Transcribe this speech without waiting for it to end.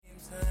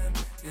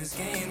It's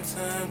game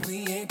time,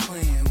 we ain't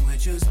playing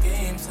with you. It's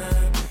game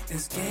time,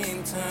 it's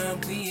game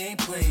time, we ain't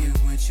playing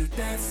with you.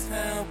 That's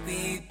how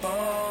we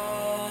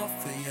ball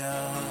for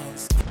y'all.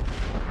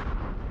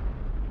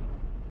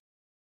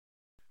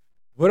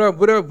 What up,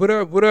 what up, what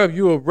up, what up?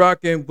 You are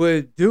rocking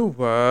with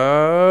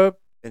Doo-Wop.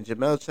 And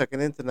Jamel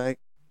checking in tonight.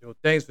 Yo,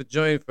 thanks for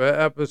joining for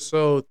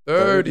episode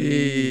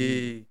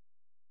 30.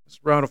 Let's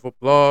round of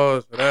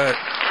applause for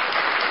that.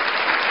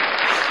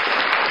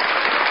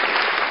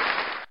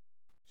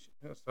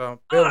 That's how I'm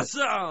feeling.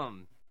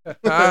 Awesome!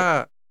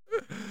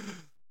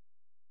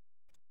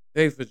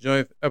 Thanks for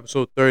joining for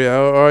episode 30.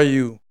 How are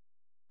you?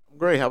 I'm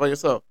great. How about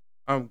yourself?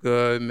 I'm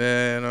good,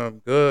 man. I'm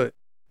good.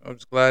 I'm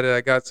just glad that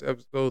I got to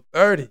episode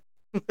 30.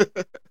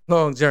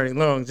 Long journey,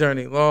 long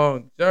journey,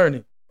 long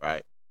journey.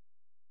 Right.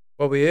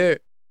 But we here.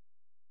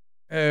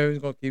 And we're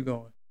just going to keep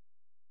going.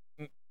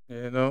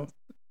 You know?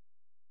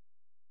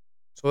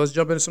 So let's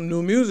jump into some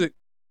new music.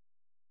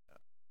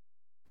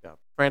 Got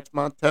French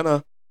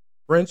Montana.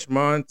 French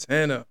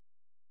Montana.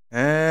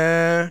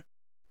 And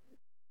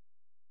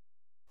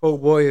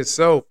Cold Boy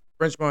itself,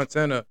 French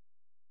Montana.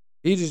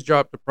 He just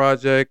dropped the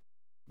project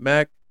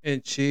Mac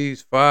and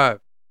Cheese 5.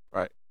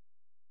 Right.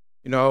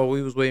 You know,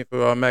 we was waiting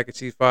for Mac and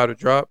Cheese 5 to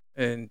drop.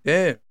 And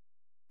damn,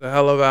 the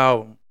hell of an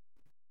album.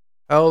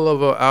 Hell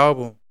of an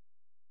album.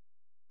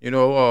 You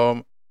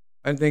know,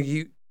 I think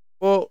he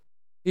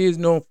is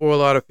known for a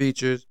lot of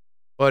features,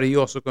 but he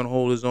also can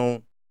hold his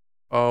own.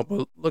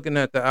 But looking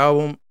at the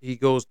album, he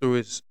goes through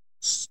his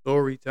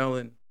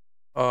storytelling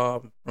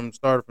from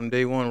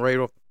day one, right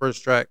off the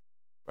first track.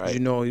 Right. You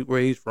know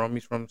where he's from.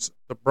 He's from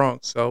the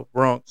Bronx, South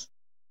Bronx.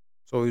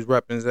 So he's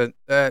representing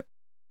that.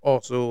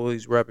 Also,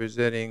 he's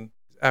representing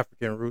his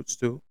African roots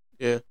too.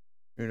 Yeah.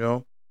 You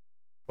know,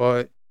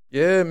 but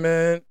yeah,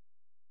 man,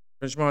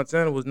 French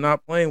Montana was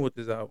not playing with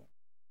this album.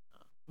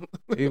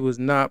 He was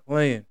not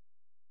playing.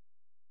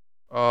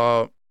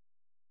 Tracks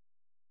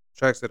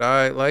that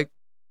I like.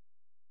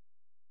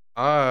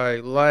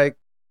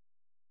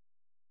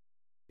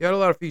 He had a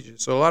lot of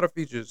features. So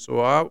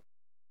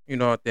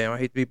damn, I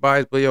hate to be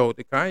biased, but yo,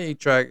 the Kanye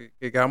track,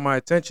 it got my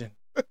attention.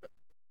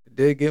 It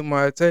did get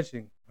my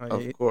attention.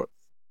 Of course.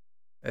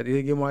 It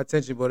did get my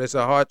attention, but it's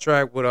a hard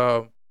track with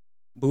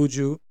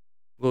Buju, a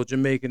little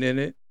Jamaican in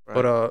it,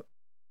 Right. but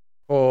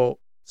called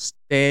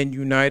Stand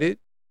United.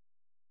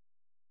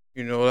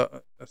 You know,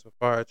 that's a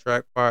fire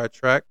track.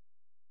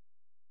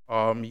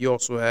 He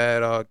also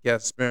had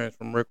guest appearance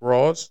from Rick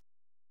Ross.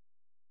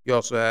 He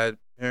also had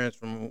appearance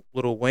from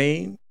Lil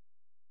Wayne.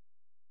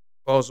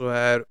 Also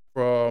had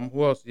from,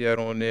 who else he had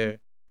on there?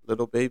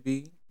 Little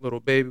Baby. Little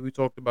Baby. We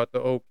talked about the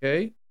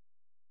OK.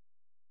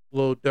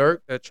 Lil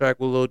Durk. That track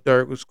with Lil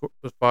Durk was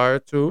fire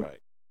too.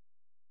 Right.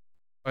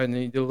 And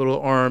then he did a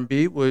little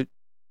R&B with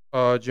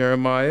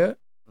Jeremiah,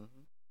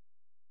 Mm-hmm.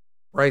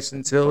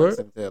 Bryson Tiller,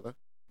 Bryson Taylor.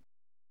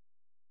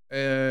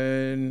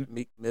 and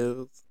Meek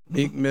Mills.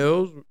 Meek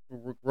Mills,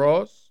 Rick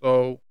Ross.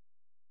 So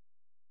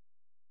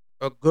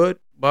a good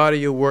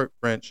body of work,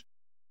 French.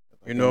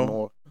 You know?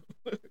 More.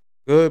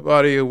 Good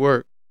body of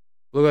work.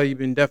 Look like you've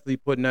been definitely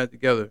putting that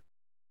together.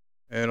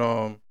 And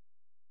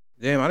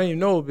damn, I didn't even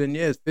know it's been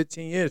years.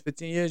 15 years.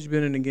 15 years you've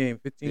been in the game.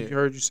 15. Yeah. You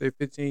heard you say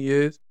 15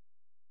 years.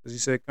 Because he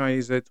said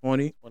Kanye said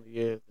 20. 20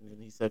 years. And then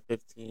he said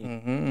 15.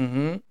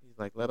 Mm-hmm. He's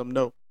like, let him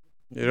know.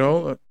 You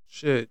know,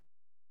 shit.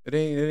 It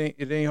ain't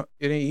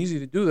easy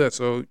to do that.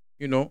 So,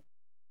 you know,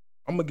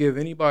 I'm gonna give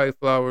anybody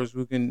flowers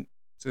who can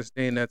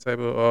sustain that type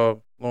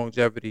of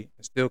longevity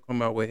and still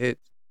come out with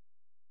hits.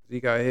 'Cause he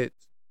got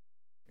hits.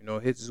 You know,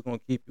 hits is gonna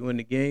keep you in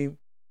the game.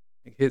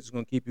 And hits is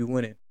gonna keep you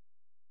winning.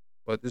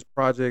 But this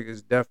project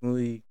is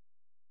definitely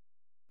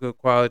good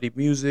quality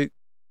music,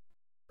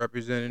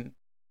 representing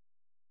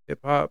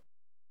hip hop,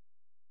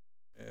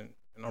 and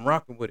I'm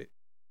rocking with it.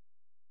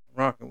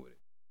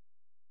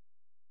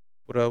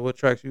 What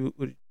tracks you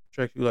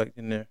like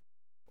in there?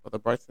 Well, the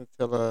Bryson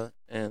Tiller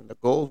and the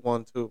Goals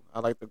one, too.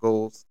 I like the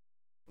Goals.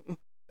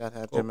 That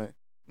had Cool. Jimmy.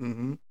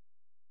 Mm-hmm.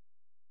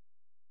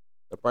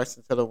 The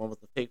Bryson Tiller one was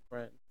the Fake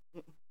Friend.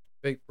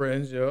 Fake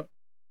Friends, yeah.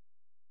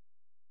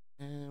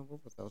 And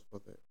what was else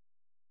with it?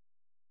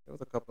 There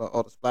was a couple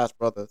of the Splash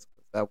Brothers.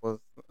 That was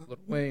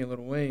Little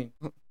Wayne.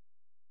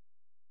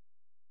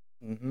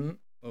 Mm-hmm.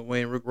 Lil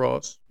Wayne, Rick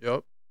Ross.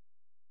 Yup.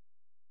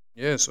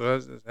 Yeah, so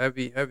that's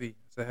heavy.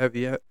 It's a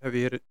heavy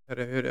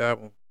hit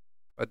album.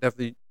 I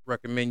definitely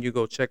recommend you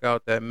go check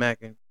out that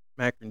Mac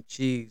and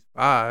Cheese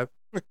 5.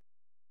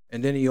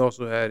 And then he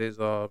also had his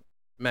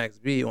Max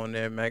B on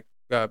there. Mac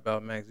forgot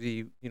about Max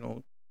B. You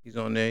know, he's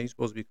on there. He's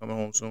supposed to be coming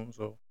home soon,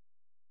 so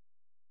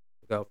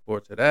look out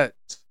forward to that.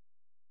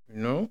 You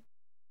know?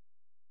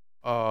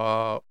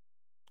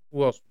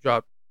 Who else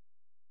dropped?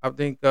 I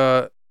think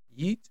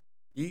Yeet.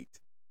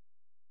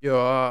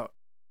 Yo,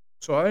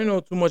 so I didn't know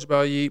too much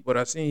about Yeet, but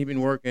I seen he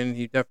been working.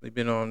 He definitely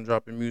been on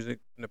dropping music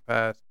in the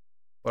past.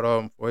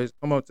 But for his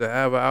come up to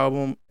have an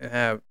album and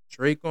have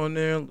Drake on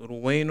there,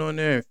 Lil Wayne on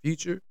there, and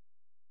Future,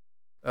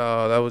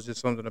 that was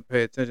just something to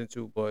pay attention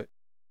to. But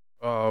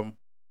I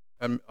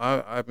mean,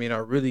 I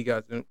really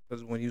got to,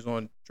 because when he was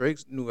on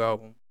Drake's new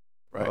album,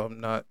 right.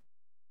 not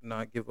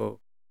Not give a.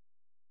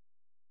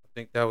 I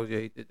think that was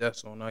he did that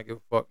song. Not give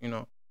a fuck.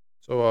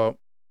 So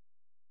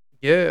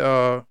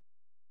yeah.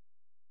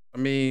 I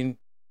mean,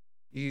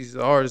 he's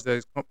the artist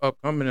that's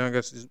upcoming. I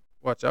guess is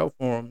watch out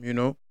for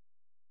him.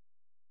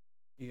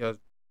 He has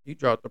he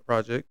dropped the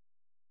project.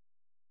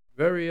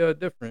 Very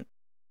different.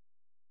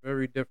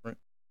 Very different.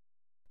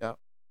 Yeah,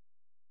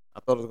 I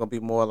thought it was gonna be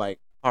more like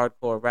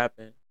hardcore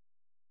rapping,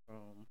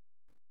 um,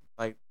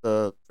 like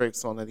the Drake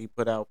song that he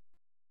put out.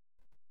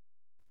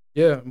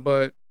 Yeah,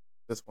 but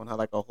This one had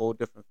like a whole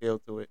different feel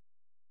to it.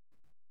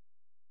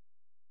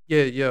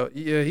 yeah.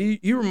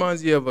 He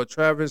reminds you of a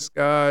Travis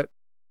Scott.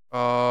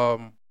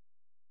 Um,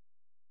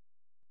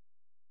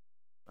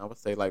 I would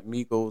say like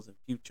Migos and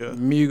Future.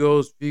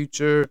 Migos,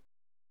 Future.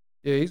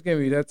 Yeah, he's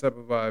giving me that type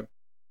of vibe.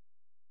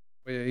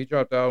 But yeah, he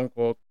dropped the album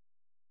called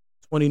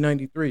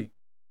 2093.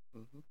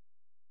 Hmm.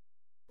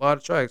 A lot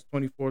of tracks,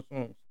 24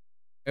 songs.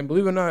 And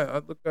believe it or not, I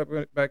looked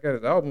back at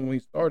his album when he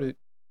started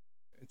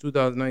in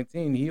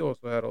 2019. He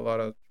also had a lot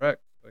of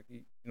tracks. Like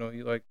he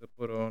liked to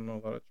put on a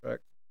lot of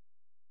tracks.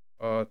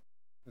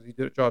 Because he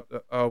did drop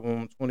the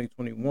album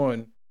 2021,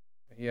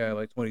 and he had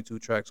like 22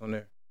 tracks on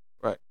there.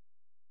 Right.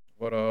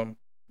 But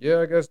yeah,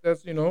 I guess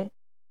that's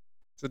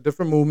it's a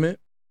different movement.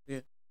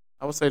 Yeah.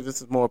 I would say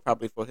this is more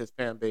probably for his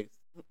fan base.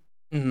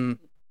 Hmm.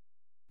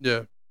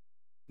 Yeah,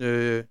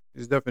 yeah.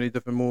 It's definitely a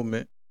different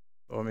movement.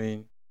 So I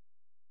mean,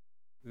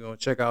 we're gonna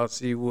check out,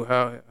 see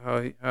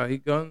how he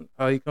comes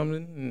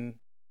in,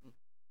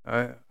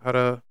 and how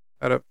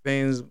the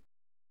fans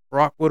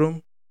rock with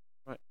him.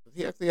 Right.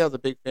 He actually has a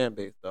big fan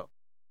base though.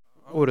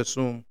 I would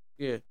assume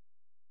Yeah.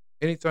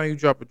 anytime you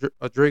drop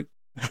a Drake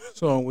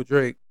song with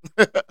Drake,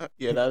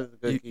 Yeah, that is a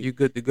good key. you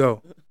good to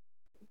go.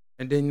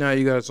 And then now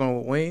you got a song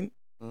with Wayne,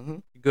 Hmm.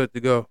 you good to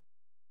go.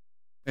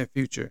 And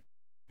Future,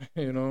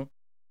 so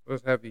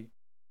it's heavy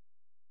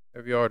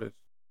artist.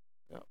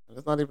 Yeah. And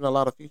there's not even a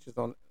lot of features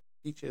on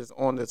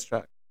this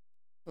track.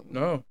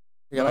 No,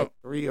 He got no, like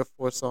 3 or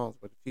 4 songs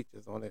with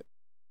features on it,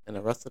 and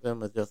the rest of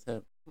them are just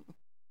him.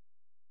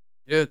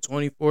 yeah,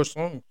 24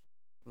 songs,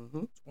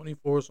 Hmm.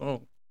 24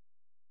 songs.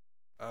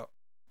 Wow.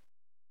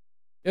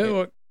 Yeah, Yeah.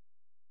 look,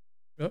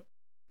 yep.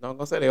 No, I'm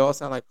gonna say they all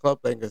sound like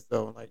club bangers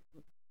though. Like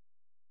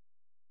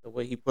the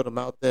way he put them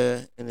out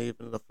there, and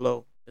even the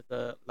flow. It's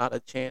a lot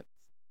of chants,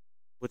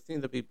 which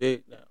seems to be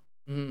big now.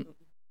 Mhm.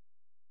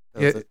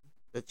 'Cause Yeah,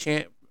 the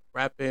chant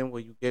rapping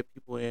where you get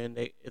people in,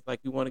 it's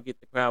like you want to get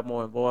the crowd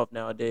more involved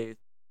nowadays,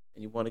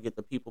 and you want to get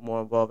the people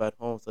more involved at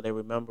home so they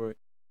remember it.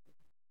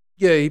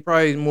 yeah, he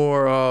probably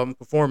more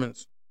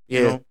performance.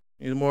 Yeah,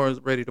 He's more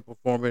ready to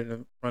perform it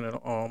in front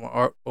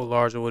of a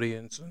large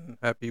audience and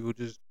have people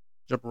just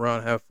jump around,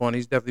 and have fun.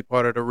 He's definitely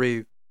part of the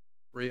rave.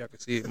 Rave, I can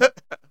see him.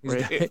 He's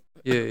right.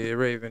 yeah,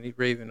 raving. He's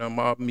raving on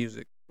mob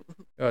music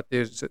out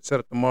there. Set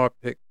up the mob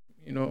pick.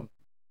 You know,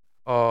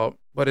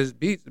 but his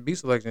the beat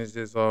selection is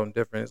just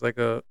different. It's like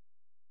a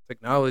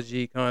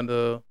technology kind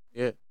of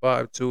Yeah,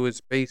 vibe to it,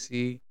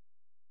 spacey.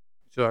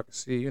 So I can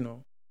see,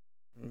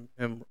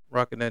 him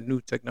rocking that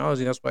new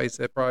technology. That's why he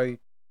said probably.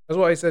 That's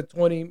why he said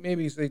 20.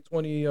 Maybe he said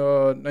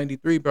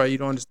 2093. Probably you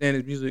don't understand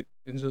his music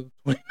until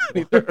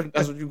 2093.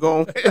 that's what you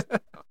going with.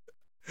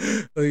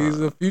 Like he's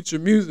a future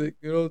music,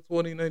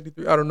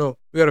 2093. I don't know.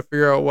 We got to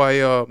figure out why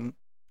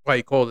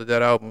he called it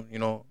that album.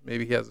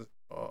 Maybe he has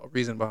a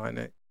reason behind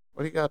that.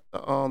 But he got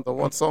the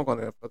one song on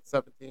there for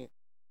 17.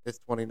 It's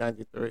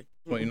 2093.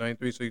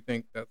 2093. So you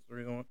think that's the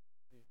reason why?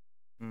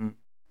 Mm.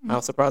 I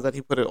was surprised that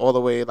he put it all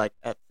the way like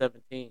at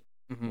 17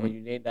 Hmm. when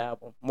you named the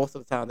album. Most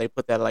of the time they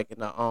put that like in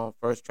the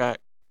first track.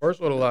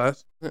 First or the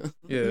last?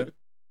 Yeah,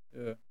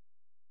 yeah.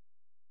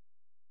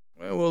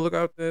 Well, we'll look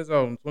out for his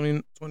album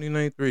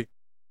 2093.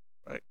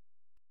 Right.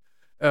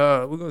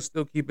 We're gonna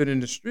still keep it in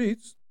the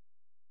streets.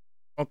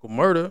 Uncle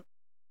Murder,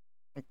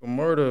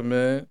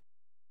 man,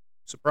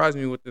 surprised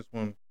me with this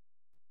one.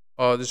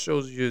 This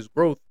shows you his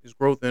growth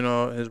in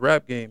his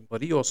rap game,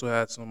 but he also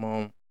had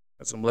some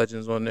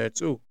legends on there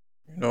too.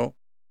 You know,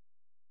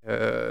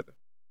 had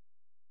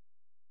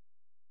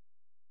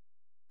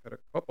had a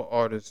couple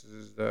artists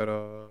that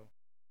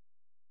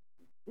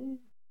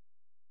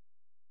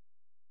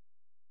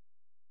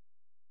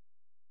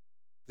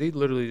he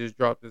literally just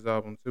dropped his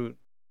album too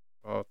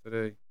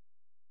today.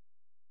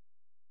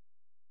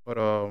 But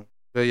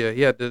yeah,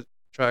 he had this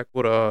track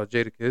with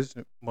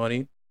Jadakiss,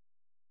 Money.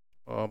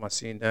 I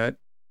seen that.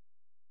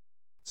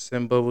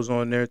 Simba was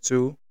on there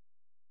too.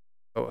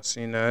 Oh, I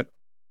seen that.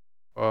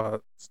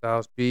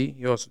 Styles P.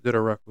 He also did a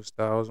record with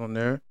Styles on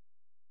there.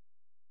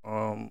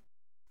 Um,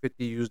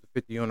 50 used the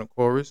 50 on the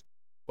chorus,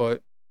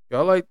 but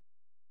y'all like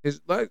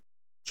his like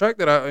track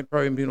that I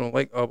probably don't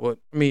like. But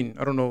I mean,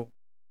 I don't know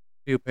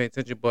if people pay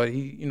attention, but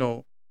he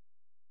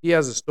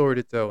has a story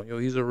to tell.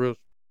 He's a real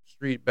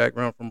street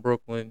background from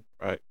Brooklyn.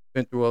 Right.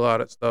 Been through a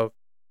lot of stuff.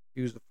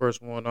 He was the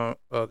first one on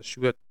to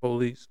shoot at the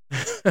police.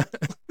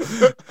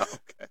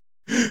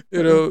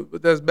 Okay.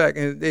 But that's back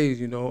in the days.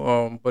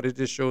 But it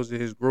just shows that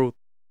his growth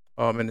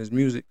in his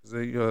music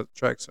because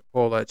tracks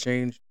call that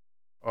change.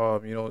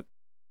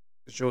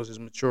 It shows his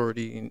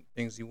maturity and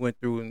things he went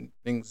through and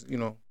things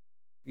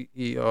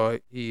he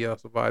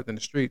survived in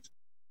the streets.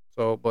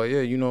 So, but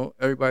yeah,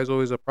 everybody's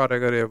always a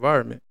product of their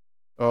environment.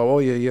 Oh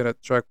yeah, he had a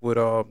track with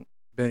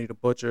Benny the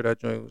Butcher. That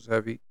joint was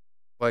heavy.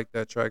 Like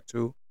that track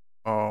too.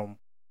 Um,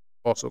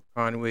 Also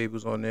Conway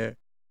was on there.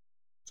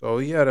 So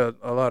he had a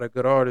lot of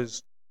good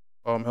artists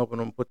helping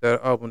him put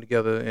that album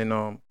together and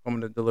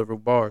coming to deliver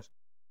bars.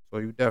 So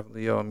you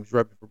definitely he's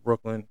repping for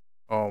Brooklyn.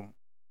 Um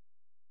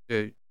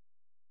yeah.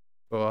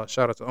 So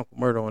shout out to Uncle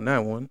Murder on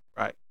that one.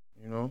 Right.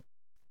 You know.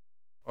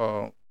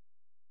 Uh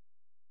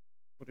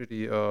what did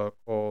he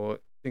call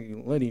it? I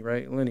think Lenny,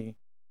 right? Lenny.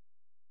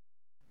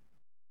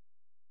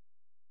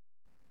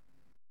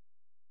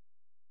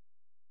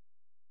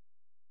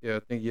 Yeah, I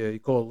think he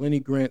called Lenny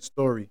Grant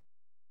Story.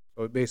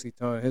 So he basically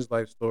telling his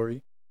life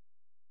story.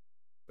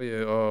 But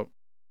yeah,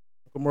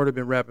 Uncle Murder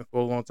been rapping for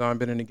a long time,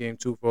 been in the game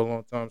too for a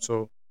long time.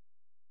 So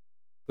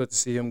good to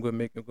see him good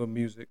making good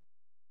music.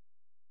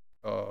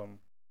 Um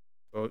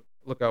so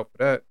look out for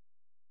that.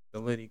 The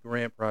Lenny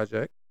Grant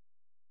project.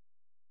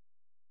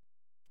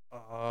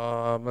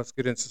 Let's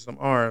get into some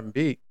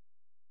R&B.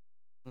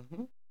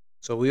 Hmm.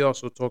 So we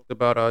also talked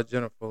about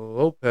Jennifer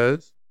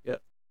Lopez.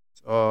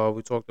 Yeah.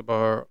 We talked about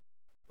her.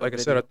 The Like I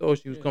said, I video. thought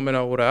she was Yeah. coming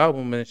out with an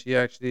album, and she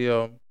actually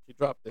She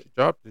dropped it. she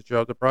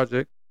dropped the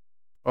project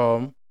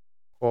um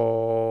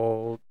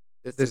called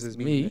This "This is Is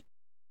me. Me."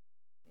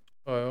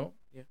 Uh,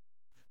 Yeah. With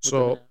the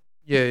so now.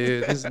 yeah,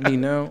 this is me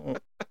now.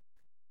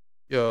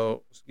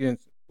 Yo, again,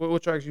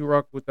 what tracks you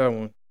rock with that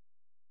one?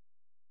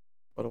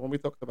 But the one we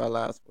talked about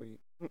last week.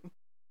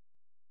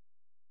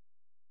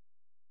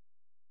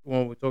 The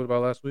one we talked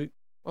about last week?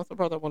 I'm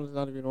surprised that one is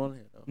not even on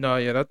here though. No,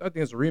 yeah, I think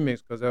it's a remix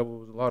because that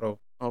was a lot of.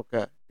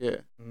 Okay. Yeah.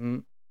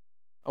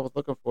 I was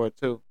looking for it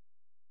too.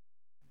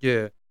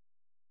 Yeah.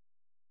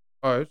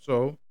 All right,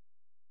 so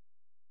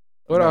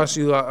But what no. I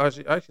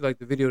actually like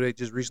the video they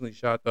just recently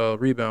shot, the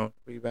Rebound.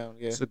 Rebound.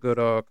 Yeah. It's a good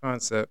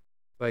concept.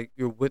 Like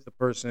you're with the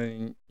person,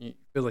 and you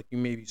feel like you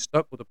may be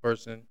stuck with the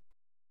person, and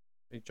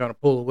you're trying to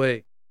pull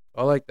away.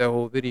 I like that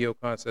whole video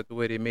concept, the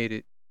way they made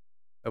it.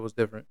 That was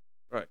different.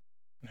 Right.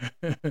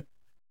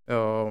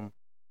 um,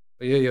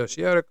 but yeah,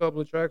 she had a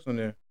couple of tracks on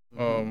there.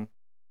 Hmm.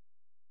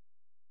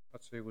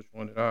 Let's see which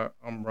one that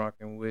I'm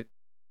rocking with.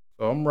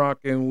 So I'm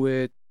rocking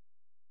with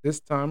This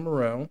Time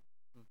Around.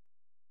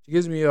 She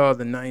gives me the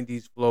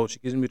 '90s flow. She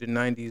gives me the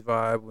 '90s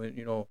vibe when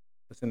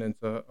listening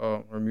to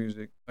her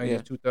music. Yeah.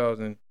 90s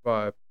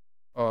 2005.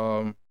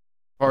 Um,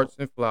 Hearts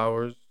and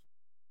Flowers.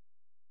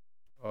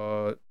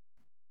 Uh,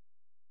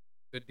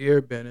 The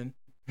Dear Benin.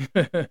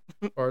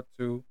 Part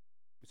two.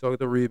 We talked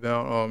the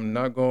Rebound.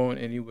 Not Going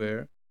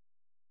Anywhere.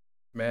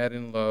 Mad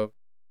in Love.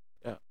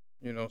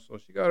 Yeah. So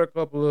she got a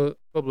couple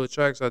of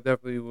tracks I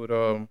definitely would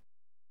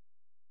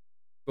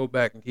go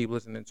back and keep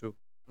listening to.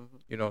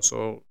 Hmm.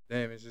 So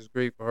damn, it's just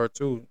great for her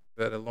too.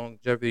 That a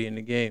longevity in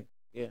the game.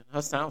 Yeah.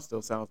 Her sound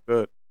still sounds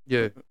good.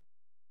 Yeah.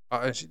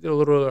 And she did a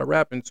little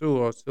rapping too,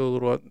 or still a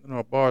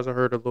little bars. I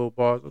heard her little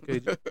bars.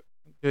 Okay,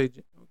 okay,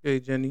 okay,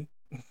 Jenny,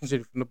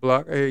 Jenny from the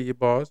block. I hear your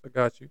bars. I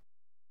got you.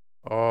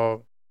 Uh,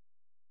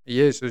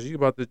 yeah. So she's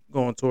about to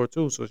go on tour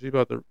too. So she's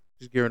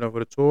gearing up for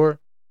the tour,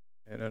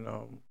 and then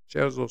she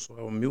has also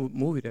a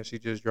movie that she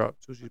just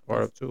dropped too. She's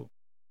part of too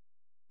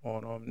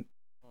on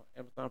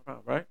Amazon Prime,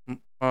 right?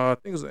 I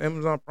think it's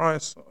Amazon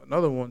Prime.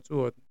 Another one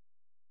too.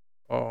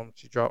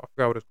 She dropped. I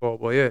forgot what it's called,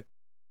 but yeah.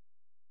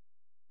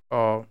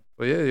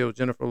 But yeah,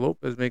 Jennifer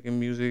Lopez making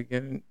music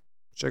again.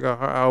 Check out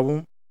her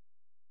album.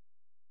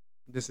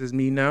 This is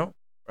me now.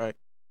 Right.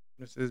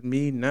 This is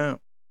me now.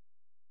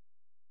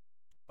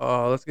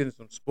 Let's get into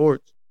some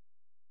sports.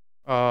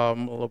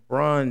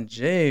 LeBron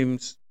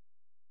James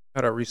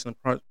had a recent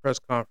press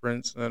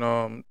conference,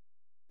 and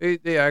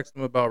they asked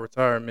him about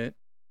retirement.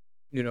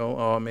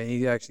 And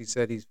he actually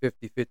said he's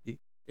 50-50.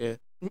 Yeah.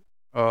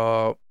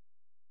 Uh,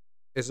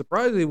 it's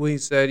surprising what he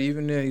said,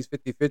 even though he's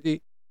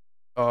 50-50.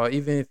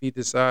 Even if he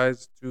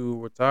decides to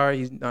retire,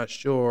 he's not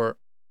sure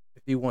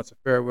if he wants a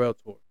farewell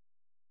tour.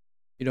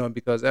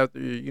 Because after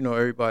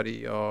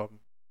everybody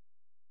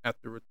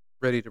after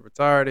ready to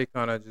retire, they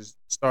kind of just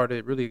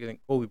started really getting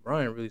Kobe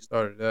Bryant really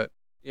started that.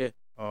 Yeah.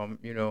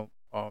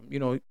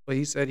 But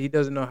he said he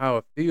doesn't know how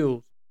it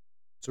feels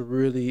to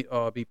really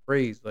be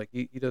praised. Like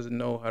he doesn't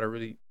know how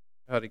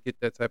to get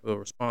that type of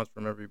response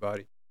from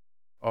everybody.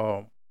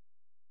 Um,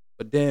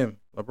 but damn,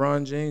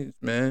 LeBron James,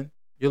 man,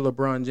 you're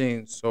LeBron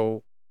James,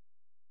 so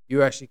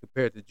you actually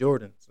compared to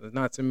Jordan. So there's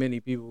not too many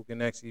people who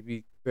can actually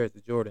be compared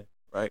to Jordan.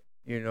 Right.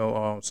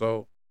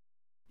 So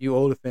you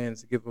older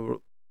fans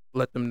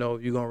let them know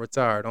if you're gonna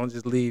retire. Don't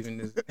just leave and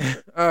just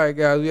all right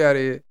guys, we out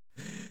of here.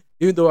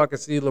 Even though I could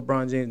see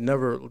LeBron James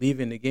never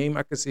leaving the game,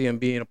 I could see him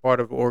being a part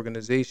of an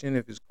organization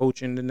if he's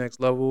coaching the next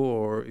level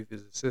or if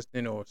he's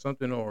assistant or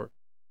something or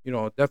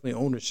definitely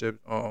ownership.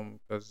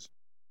 Because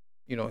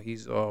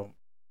he's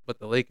with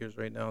the Lakers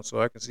right now,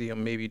 so I can see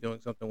him maybe doing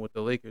something with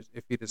the Lakers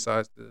if he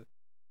decides to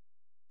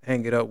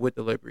hang it up with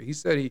the Lakers. He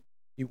said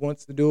he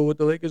wants to do it with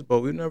the Lakers, but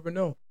we never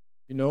know.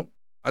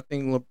 I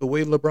think the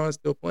way LeBron's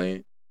still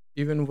playing,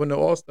 even when the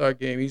All-Star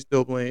game, he's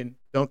still playing,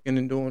 dunking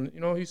and doing.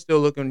 He's still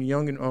looking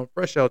young and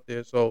fresh out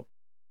there. So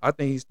I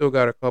think he's still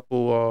got a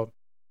couple,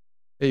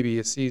 maybe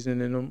a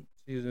season in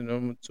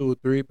him, 2 or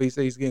 3. But he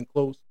said he's getting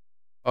close.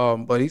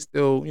 But he's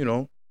still,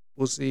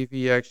 we'll see if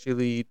he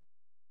actually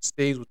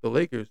stays with the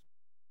Lakers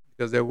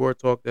because there were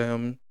talk to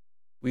him.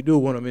 We do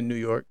want him in New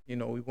York. We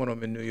want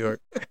him in New York.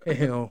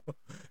 you know,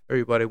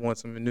 everybody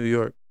wants him in New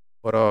York.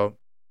 But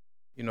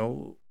you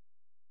know,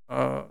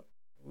 uh,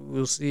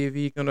 we'll see if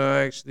he's gonna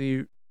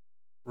actually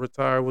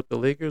retire with the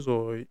Lakers,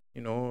 or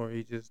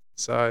he just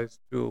decides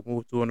to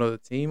move to another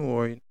team,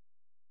 or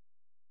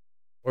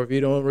if he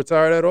don't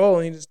retire at all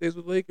and he just stays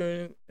with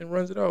Lakers and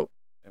runs it out.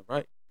 And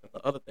right. And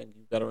the other thing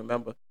you got to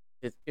remember,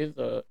 his kids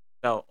are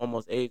about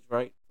almost age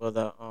right for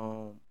the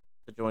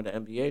to join the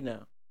NBA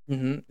now,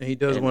 And he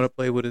does and want to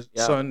play with his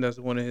yeah, son. That's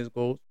one of his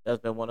goals.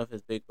 that's been one of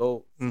his big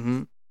goals.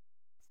 hmm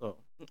So,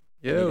 and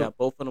he Yeah. got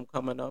both of them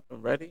coming up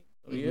and ready.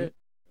 So hmm yeah,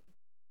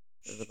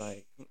 it's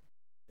like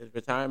his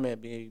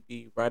retirement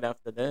be right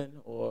after then,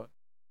 or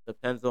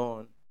depends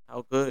on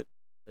how good.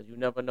 Because you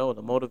never know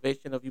the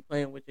motivation of you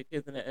playing with your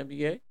kids in the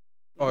NBA.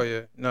 Oh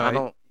yeah. I Nah,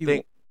 don't he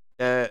think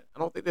I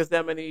don't think there's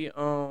that many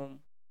who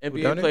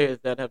NBA done it? players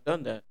that have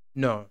done that.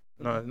 No,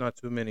 no, Mm-mm. it's not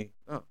too many.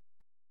 No.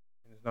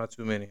 It's not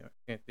too many. I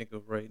can't think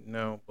of right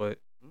now, but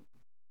Mm-mm.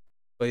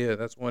 yeah,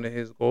 that's one of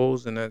his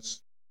goals, and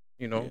that's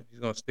Yeah. he's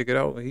gonna stick it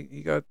out.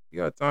 He got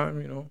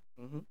time.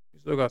 Hmm. He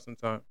still got some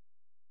time.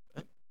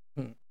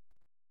 Hmm.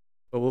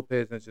 So we'll pay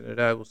attention to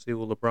that. We'll see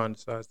what LeBron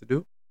decides to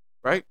do.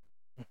 Right.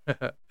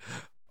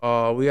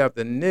 We have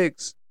the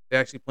Knicks. They're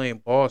actually playing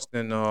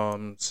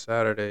Boston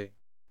Saturday.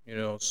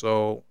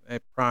 So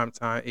at prime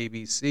time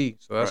ABC.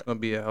 So that's Right. gonna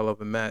be a hell of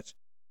a match.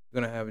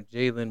 We're gonna have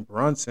Jalen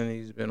Brunson.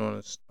 He's been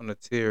on a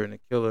tear and a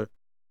killer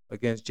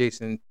against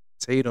Jason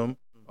Tatum.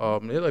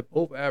 Hmm. They're like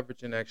both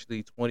averaging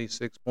actually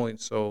 26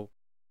 points. So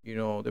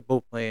they're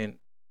both playing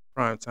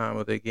prime time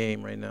of their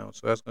game right now.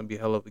 So that's gonna be a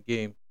hell of a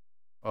game.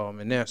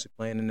 And they're actually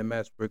playing in the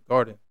Madison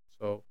Garden.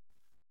 So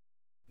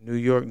New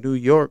York, New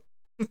York.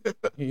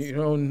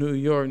 New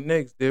York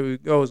Knicks. There we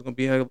go. It's gonna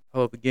be a hell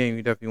of a game.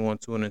 You definitely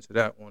want to tune into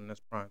that one.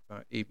 That's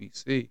primetime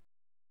ABC.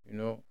 You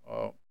know.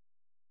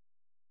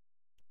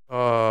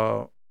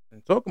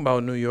 And talking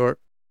about New York,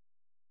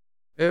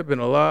 there have been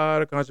a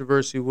lot of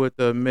controversy with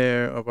the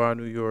mayor of our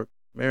New York,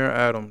 Mayor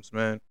Adams,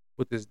 man,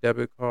 with this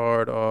debit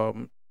card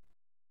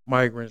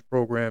migrants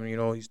program.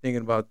 He's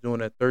thinking about doing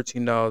that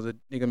 $13.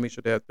 They're gonna make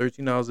sure they have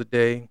 $13 a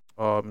day.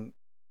 According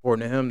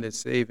to him, they're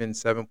saving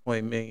 $7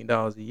 million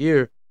a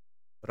year.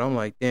 But I'm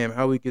like, damn,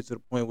 how we get to the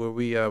point where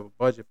we have a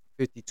budget for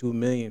 52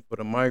 million for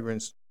the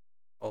migrants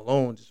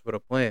alone, just for the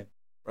plan?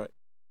 Right.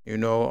 You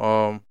know,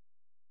 um,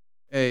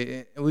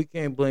 hey, and we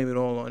can't blame it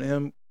all on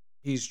him.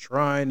 He's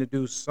trying to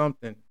do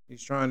something.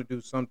 He's trying to do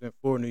something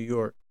for New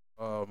York.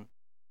 Um,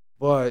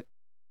 but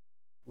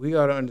we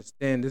got to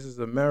understand this is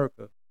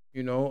America.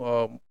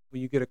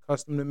 When you get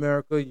accustomed to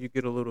America, you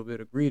get a little bit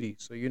of greedy.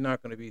 So you're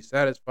not going to be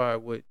satisfied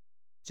with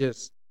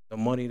just the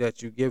money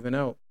that you're giving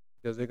out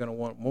because they're going to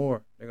want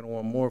more. They're going to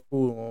want more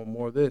food, want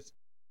more of this.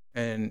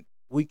 And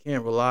we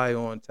can't rely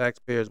on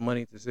taxpayers'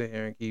 money to sit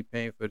here and keep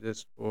paying for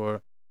this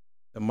for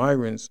the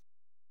migrants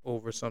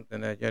over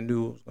something that you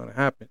knew was going to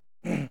happen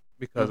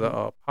because of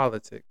Hmm.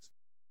 politics,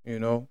 you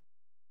know.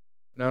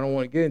 And I don't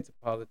want to get into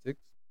politics,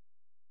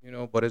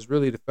 but it's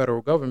really the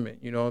federal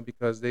government,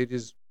 because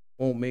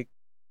won't make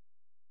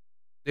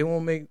they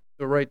won't make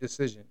the right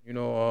decision,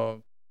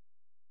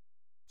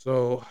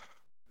 So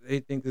they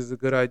think this is a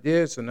good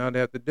idea, so now they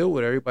have to deal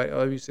with it.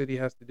 Every city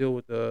has to deal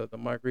with the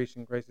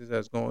migration crisis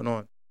that's going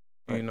on,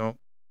 you Right. know.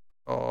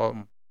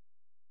 Um,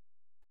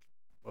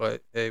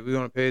 but hey, we're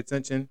gonna pay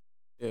attention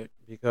Yeah.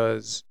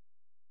 because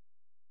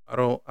I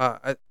don't.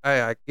 I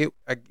get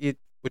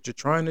what you're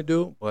trying to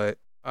do, but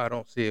I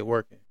don't see it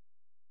working.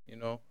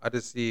 I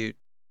just see it.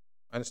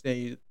 I understand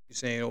you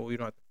saying, oh, you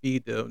don't have to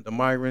feed the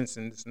migrants,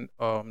 and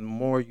the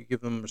more you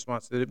give them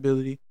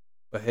responsibility.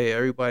 But hey,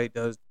 everybody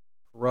does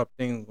corrupt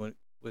things. When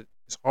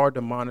it's hard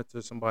to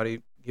monitor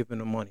somebody giving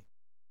them money.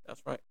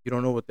 That's right. You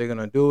don't know what they're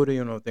gonna do with it. You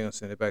don't know if they're gonna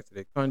send it back to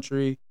their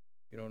country.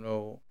 You don't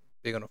know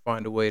if they're gonna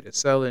find a way to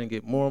sell it and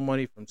get more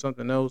money from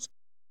something else.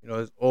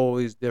 There's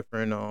always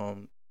different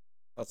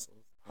Hustles.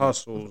 Yeah.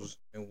 hustles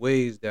and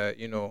ways that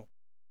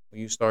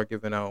when you start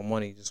giving out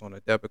money just on a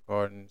debit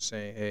card and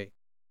saying, hey,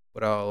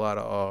 without a lot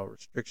of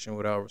restriction,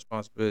 without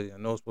responsibility. I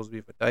know it's supposed to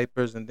be for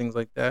diapers and things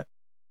like that,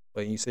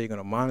 but you say you're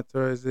gonna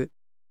monetize it.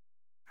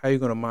 How you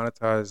gonna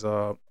monetize?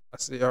 I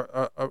seen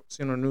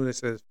on the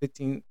news that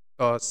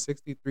says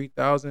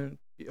 63,000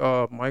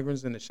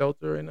 migrants in the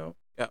shelter right now.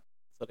 Yeah.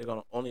 So they're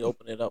gonna only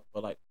open it up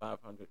for like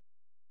 500.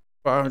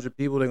 500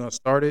 people. They're gonna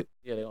start it.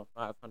 Yeah, they're gonna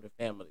 500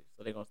 families.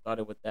 So they're gonna start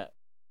it with that,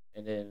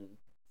 and then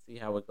see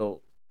how it goes.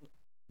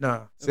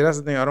 Nah, see that's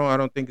the thing. I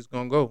don't think it's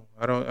gonna go.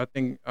 I don't. I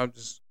think I'm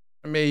just.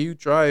 I mean, you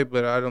try it,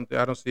 but I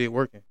don't see it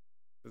working.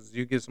 Because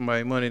you give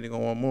somebody money, they're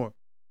gonna want more.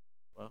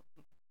 Well,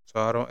 So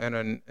I don't.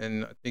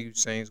 And I think you're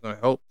saying it's gonna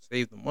help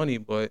save the money,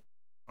 but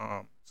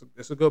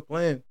it's a good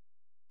plan.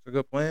 It's a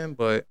good plan,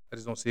 but I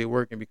just don't see it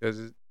working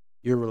because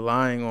you're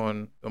relying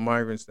on the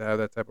migrants to have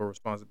that type of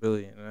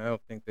responsibility, and I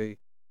don't think they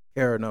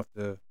care enough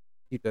to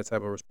keep that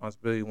type of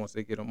responsibility once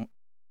they give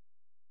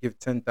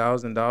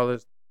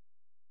 $10,000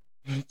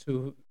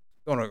 to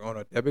on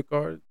a debit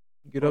card.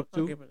 Get Well, up it's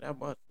not to. giving that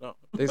much, no.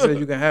 They said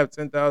you can have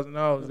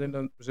 $10,000. They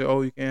don't say,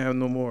 oh, you can't have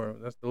no more.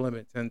 That's the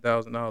limit,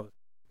 $10,000.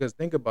 Because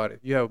think about it.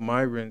 If you have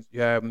migrants,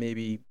 you have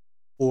maybe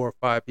 4 or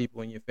 5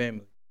 people in your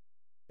family.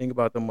 Think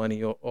about the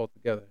money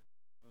altogether.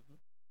 Mhm.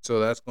 So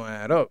that's going to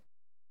add up,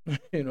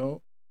 you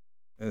know.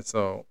 And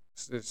so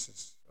it's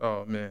just,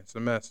 oh man, it's a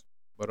mess.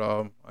 But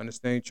I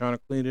understand you trying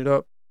to clean it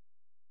up,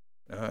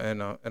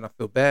 and I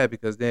feel bad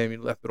because damn,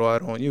 you left it all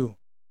out on you.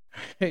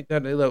 Ain't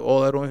that they left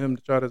all that on him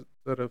to try to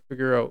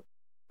figure out,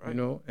 you Right.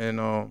 know. And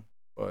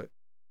but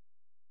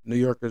New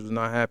Yorkers was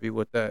not happy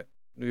with that.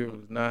 New York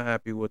was not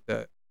happy with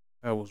that.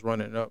 That was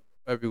running up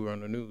everywhere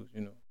on the news,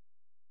 you know.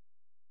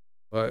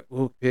 But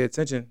we'll pay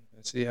attention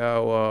and see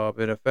how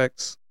it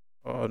affects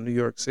New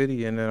York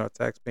City and then our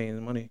taxpaying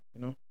money,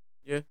 you know.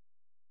 Yeah.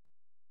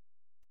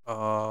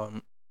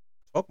 Um,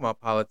 Talking about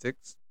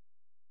politics,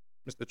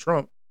 Mr.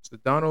 Trump,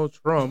 Mr. Donald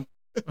Trump,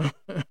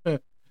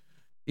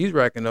 he's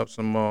racking up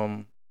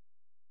some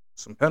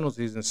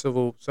penalties and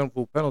civil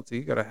penalty.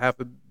 He got a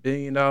 $500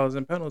 million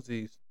in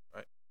penalties.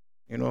 Right.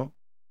 You know,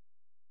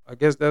 I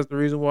guess that's the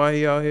reason why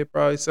he out here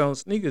probably selling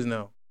sneakers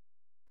now.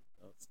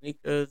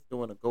 Sneakers,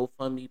 doing a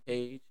GoFundMe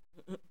page.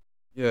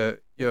 Yeah,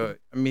 yeah.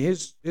 I mean,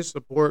 his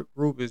support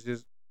group is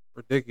just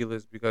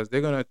ridiculous because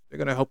they're gonna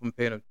help him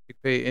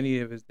pay any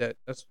of his debt.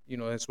 That's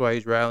why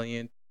he's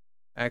rallying,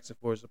 asking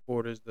for his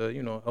supporters to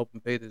help him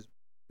pay this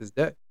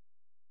debt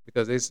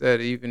because they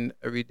said even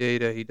every day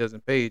that he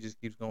doesn't pay, it just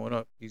keeps going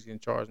up. He's getting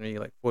charged me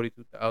like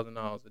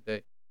 $42,000 a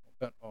day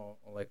on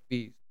like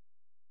fees.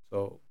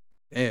 So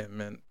damn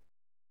man,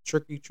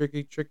 tricky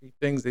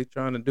things they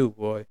trying to do,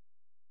 boy.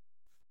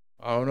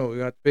 I don't know. We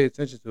got to pay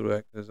attention to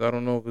that because I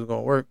don't know if it's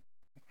gonna work.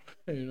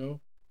 you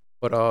know.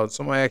 But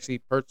somebody actually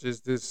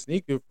purchased this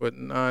sneaker for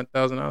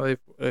 $9,000.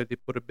 They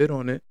put a bid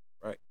on it,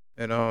 Right.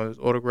 and it was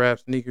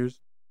autographed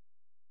sneakers.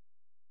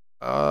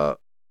 Uh,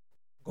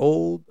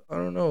 Gold. I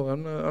don't know.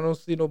 I don't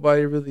see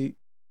nobody really.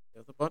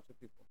 There's a bunch of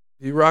people.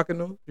 You rocking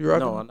them? You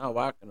rocking No, them? I'm not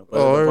rocking them, but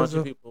Oh, there's a there's bunch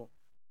of people.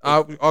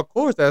 of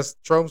course, that's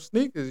Trump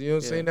sneakers. You know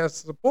what I'm saying? Yeah. That's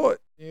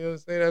support. You know what I'm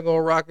saying? They're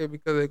gonna rock it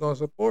because they're gonna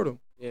support him.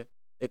 Yeah.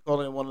 They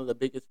call it one of the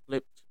biggest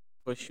flips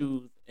for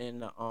shoes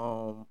in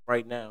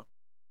right now.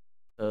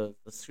 The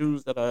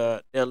shoes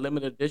they're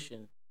limited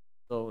edition,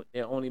 so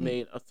they're only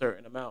made a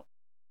certain amount.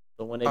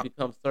 So when they Uh,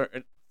 become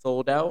certain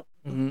sold out,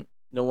 hmm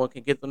no one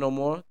can get them no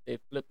more. They're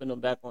flipping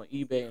them back on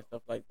eBay and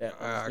stuff like that on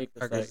the I, sneaker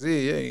I can site.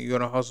 see. Yeah, you're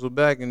gonna hustle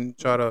back and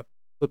try to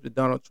flip the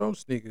Donald Trump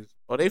sneakers.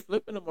 Oh, they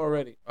flipping them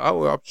already.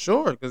 I'm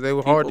sure because they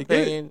were hard People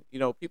to get.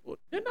 paying, people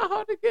they're not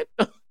hard to get.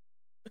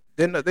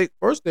 Then they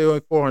were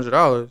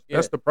 $400. Yeah.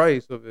 That's the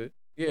price of it.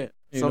 Yeah,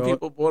 You some know,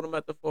 people bought them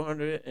at the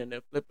 400 and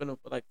they're flipping them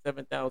for like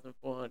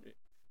 7,400.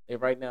 They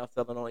right now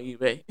selling on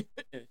eBay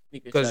and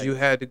sneaker because you sites.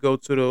 had to go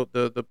to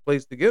the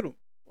place to get them.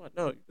 What?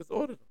 No, you just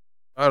ordered them.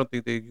 I don't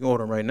think they can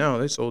order them right now.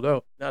 They sold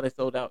out. Now they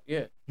sold out.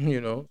 Yeah. So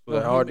No,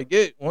 they're hard to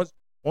get.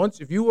 Once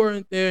if you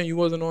weren't there and you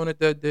wasn't on it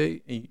that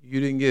day and you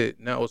didn't get it,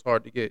 now it's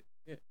hard to get.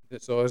 Yeah.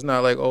 So it's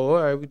not like, oh,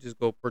 all right, we just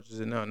go purchase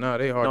it now. Nah,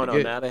 they hard No, to no.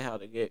 get. Now they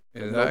hard to get.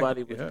 'Cause Exactly,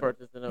 nobody was yeah.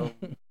 purchasing them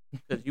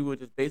because you were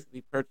just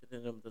basically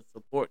purchasing them to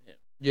support him.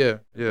 Yeah,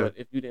 yeah. But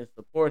if you didn't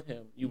support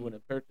him, you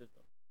wouldn't purchase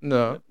them.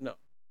 No, No.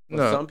 But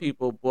no. some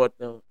people bought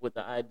them with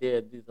the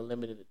idea these are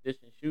limited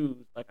edition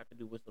shoes, like I could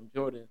do with some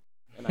Jordans,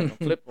 and I can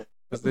flip them.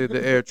 Because they're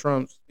the Air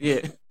Trumps.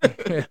 Yeah.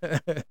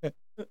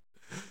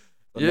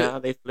 So Yeah. now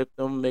they flipped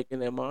them, making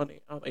their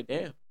money. I was like,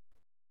 damn,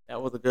 that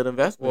was a good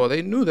investment. Well,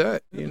 they knew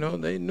that.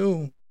 They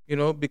knew.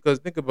 Because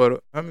think about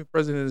it. How many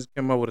presidents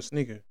came out with a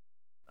sneaker?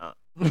 Nah.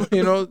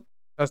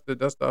 That's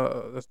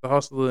the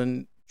hustler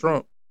in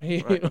Trump.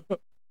 Right.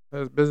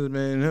 That's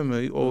businessman in him.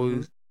 He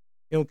always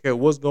he don't care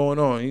what's going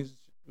on.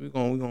 We're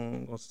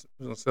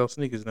gonna sell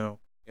sneakers now.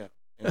 Yeah.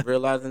 And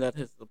realizing that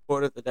his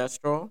supporters are that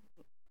strong,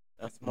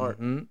 that's smart.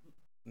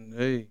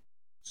 Hey,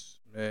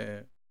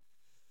 man,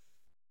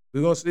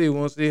 we're gonna see. We're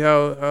gonna see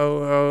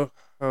how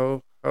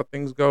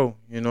things go.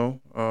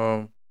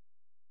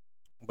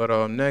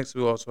 But next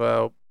we also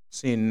have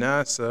seen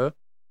NASA.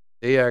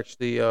 They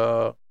actually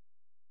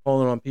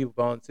calling on people,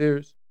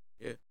 volunteers,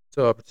 Yeah.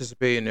 to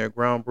participate in their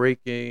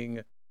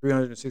groundbreaking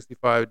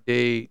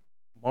 365-day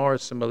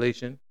Mars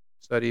simulation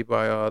study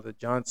by the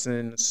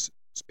Johnson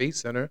Space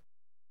Center.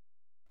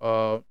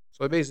 So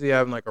they basically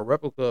having like a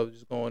replica of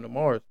just going to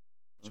Mars,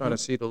 trying to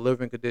see the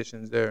living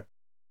conditions there.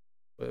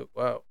 But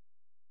wow,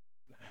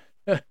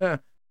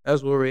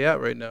 that's where we're at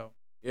right now.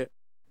 Yeah.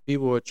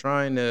 People are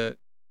trying to.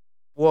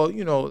 Well,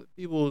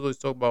 people always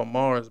talk about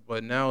Mars,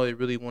 but now they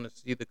really want to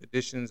see the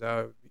conditions,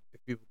 how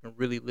if people can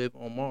really live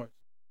on Mars.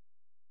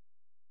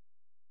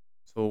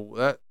 So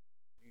that's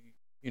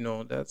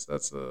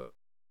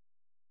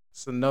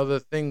another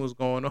thing was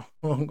going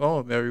on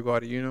going with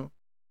everybody.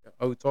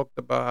 We talked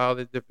about how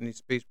the different these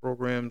space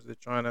programs they're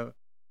trying to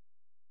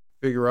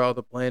figure out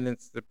the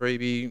planets to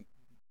maybe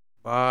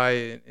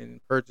buy and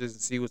purchase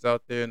and see what's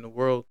out there in the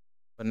world.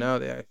 But now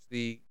they're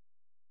actually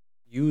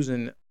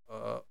using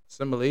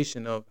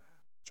simulation of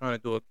trying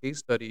to do a case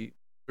study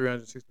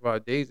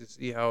 365 days to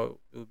see how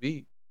it would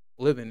be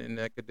living in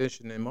that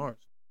condition in Mars.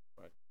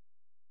 Right.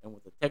 And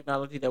with the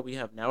technology that we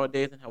have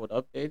nowadays and how it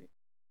updated,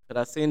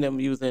 because I seen them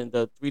using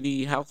the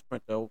 3D house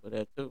printer over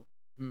there too,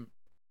 Mm.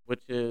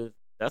 which is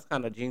that's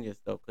kind of genius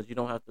though, because you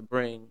don't have to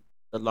bring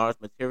the large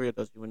material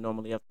that you would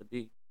normally have to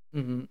be.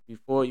 Mm-hmm.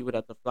 Before you would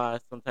have to fly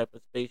some type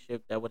of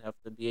spaceship that would have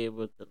to be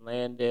able to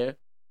land there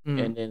Mm-hmm.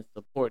 and then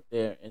support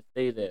there and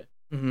stay there.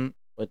 Mm-hmm.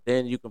 But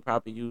then you can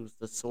probably use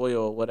the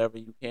soil or whatever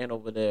you can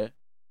over there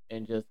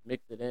and just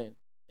mix it in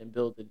and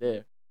build it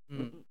there.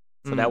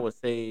 So that would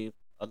save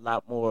a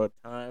lot more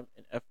time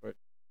and effort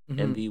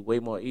and be way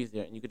more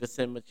easier. And you could just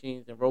send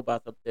machines and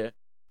robots up there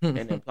and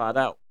then plot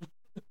out.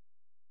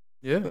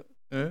 Yeah.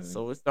 Yeah.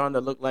 So it's starting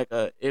to look like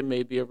it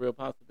may be a real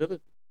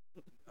possibility.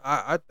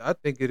 I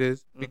think it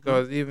is Mhm.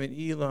 because even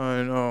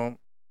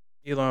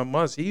Elon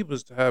Musk, he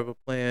was to have a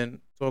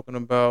plan talking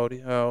about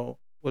how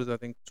what is it, I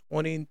think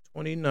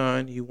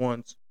 2029 he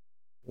wants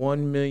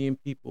 1 million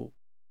people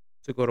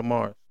to go to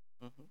Mars.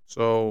 Mhm.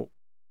 So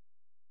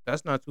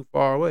that's not too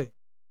far away.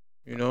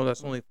 You know,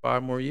 that's Mhm. only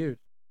 5 more years.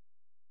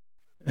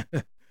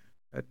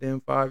 That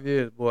damn 5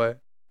 years, boy.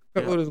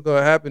 Yeah. What is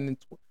gonna happen in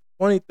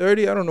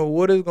 2030? I don't know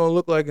what it's gonna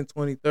look like in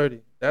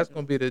 2030. That's Mhm.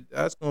 gonna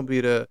be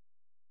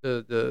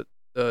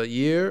the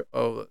year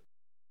of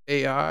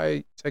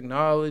AI,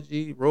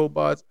 technology,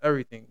 robots,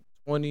 everything.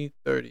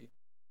 2030,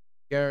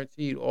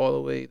 guaranteed all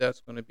the way.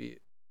 That's gonna be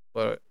it.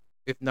 But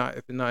if not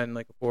in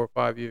like 4 or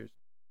 5 years,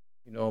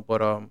 you know.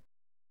 But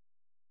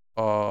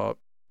uh,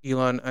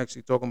 Elon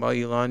actually talking about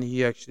Elon.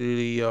 He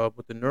actually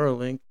with the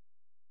Neuralink,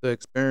 the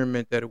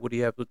experiment that what he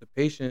has with the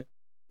patient,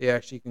 they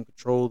actually can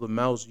control the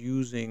mouse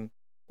using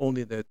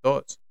only their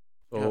thoughts.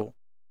 Yeah.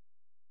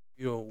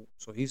 So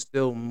so he's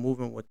still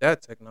moving with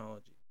that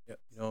technology.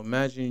 Yeah.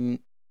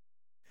 Imagine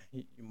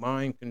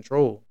mind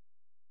control.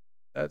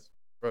 That's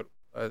incredible.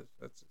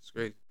 That's just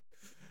crazy.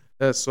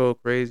 That's so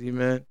crazy,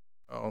 man.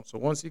 So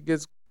once he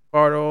gets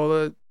part of all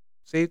the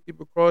safety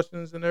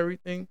precautions and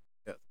everything,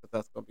 Yes, because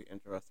that's gonna be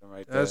interesting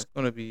right that's there.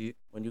 gonna be.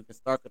 When you can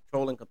start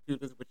controlling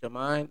computers with your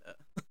mind,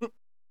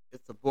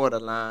 it's a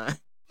borderline.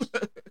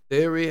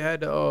 They already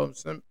had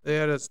they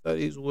had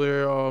studies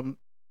where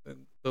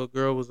the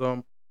girl was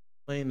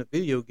playing the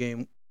video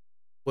game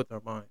with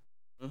her mind.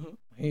 Hmm.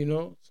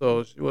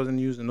 So she wasn't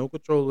using no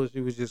controller. She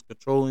was just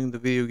controlling the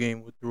video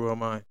game through her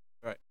mind.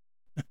 Right.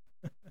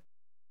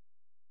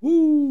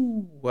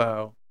 Woo!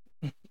 Wow.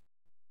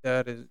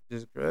 That is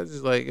just that's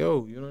just like,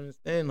 yo, you don't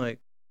understand like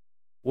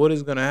what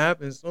is gonna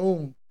happen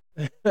soon.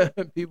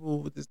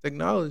 People with this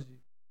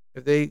technology,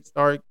 if they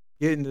start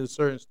getting to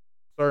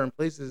certain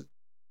places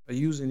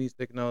using these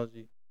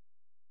technology,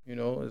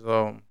 is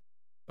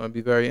gonna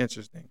be very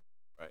interesting.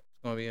 Right. It's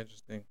gonna be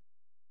interesting.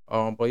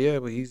 But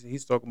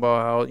he's talking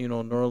about how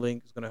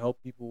Neuralink is gonna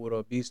help people with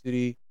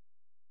obesity,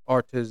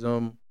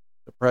 autism,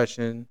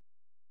 depression.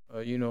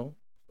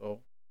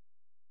 So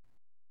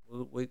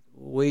we'll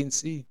wait and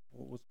see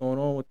what's going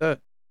on with that.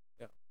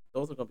 Yeah.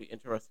 Those are gonna be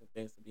interesting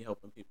things to be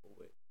helping people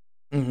with.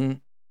 Mm-hmm.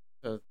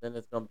 Because then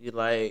it's gonna be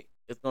like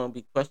it's gonna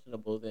be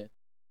questionable then.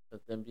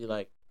 Because then be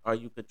like, are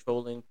you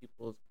controlling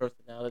people's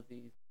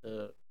personalities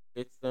to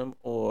fix them,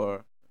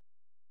 or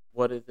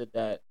what is it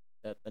that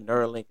the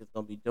Neuralink is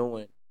gonna be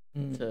doing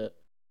Mm-hmm. to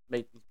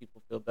make these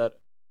people feel better?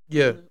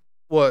 Yeah.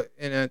 Well,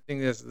 and I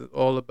think that's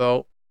all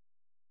about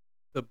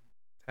the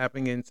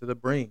tapping into the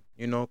brain,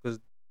 because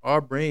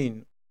our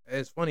brain.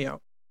 It's funny. I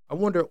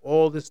wonder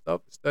all this stuff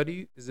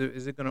study is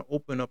it going to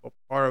open up a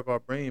part of our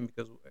brain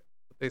because what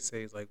they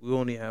say is like we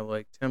only have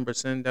like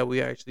 10% that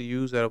we actually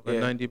use out of a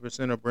Yeah.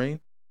 90% of brain.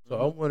 So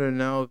I Mhm. wonder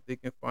now if they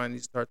can finally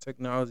start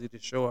technology to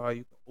show how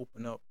you can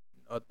open up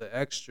the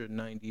extra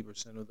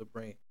 90% of the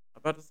brain.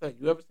 I'm about to say,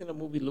 you ever seen the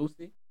movie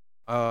Lucy?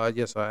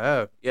 Yes, I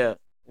have, Yeah.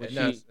 When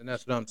and she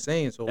that's what I'm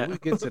saying. So when we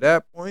that, get to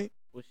that point,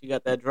 when she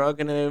got that drug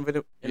in it and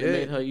it yeah,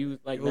 made her use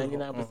like yo,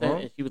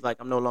 99%, and she was like,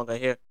 I'm no longer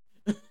here.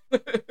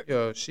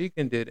 yo, she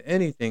can did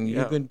anything. You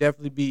Yeah. can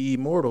definitely be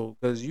immortal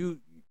because you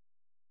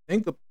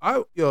think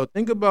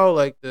about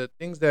like the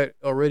things that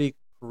already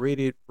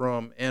created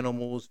from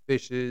animals,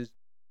 fishes.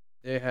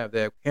 They have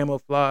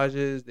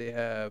camouflages. They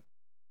have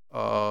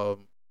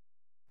um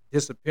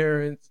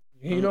disappearance.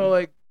 Mhm.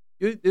 Like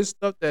there's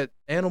stuff that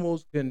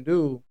animals can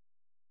do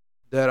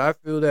that I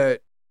feel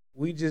that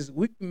we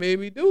can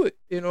maybe do it.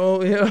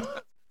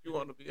 You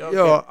want to be Yo,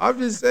 okay? I'm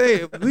just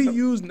saying, if we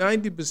use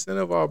 90%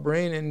 of our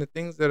brain in the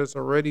things that is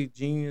already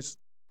genius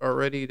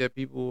already that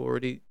people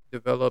already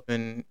develop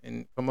and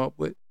come up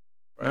with,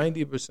 Right.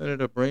 90% of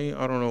the brain,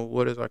 I don't know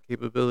what is our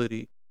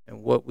capability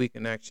and what we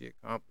can actually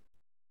accomplish.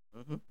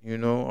 Hmm.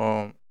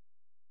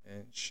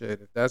 And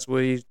shit, if that's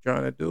what he's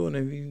trying to do, and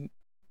if he,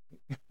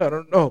 I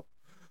don't know,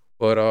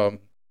 but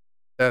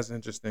that's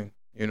interesting.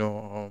 If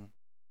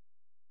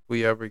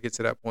we ever get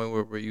to that point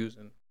where we're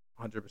using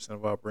 100%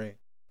 of our brain,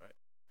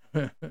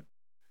 right?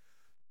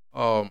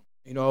 I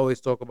always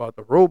talk about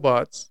the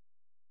robots.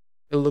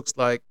 It looks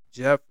like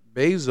Jeff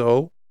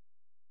Bezos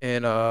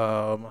and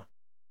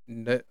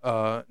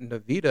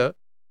Navita,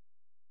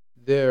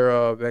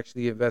 they're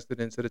actually invested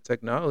into the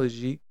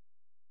technology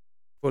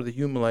for the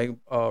human-like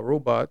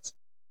robots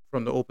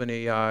from the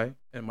OpenAI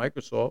and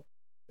Microsoft.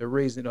 They're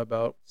raising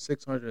about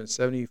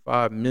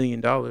 $675 million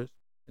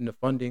in the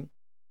funding.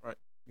 Right.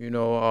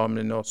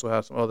 And also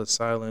have some other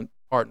silent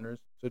partners.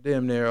 So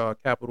damn near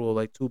capital of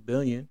like 2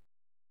 billion.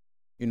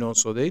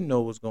 So they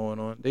know what's going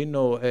on. They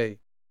know, hey,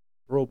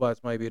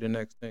 robots might be the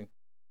next thing.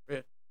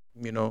 Yeah.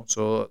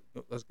 So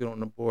let's get on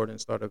the board and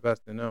start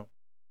investing now.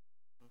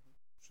 Mhm.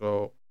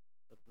 So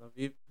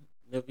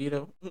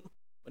Nvidia,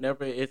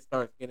 whenever it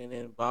starts getting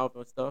involved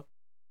in stuff,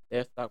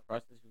 their stock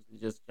prices usually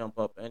just jump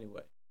up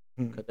anyway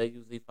hmm, because they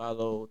usually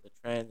follow the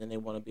trend and they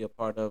want to be a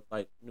part of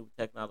like new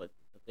technology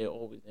because they're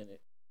always in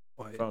it.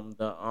 why- From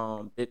the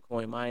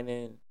Bitcoin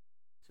mining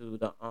to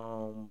the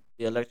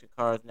electric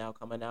cars now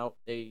coming out,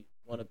 they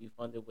want to be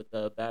funded with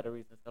the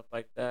batteries and stuff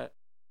like that.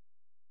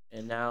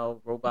 And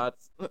now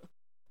robots yeah,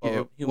 or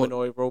well,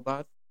 humanoid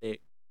robots, they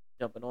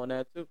jumping on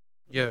that too.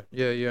 yeah,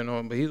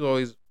 no, but he's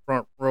always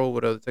front row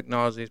with other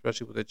technology,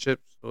 especially with the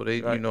chips. So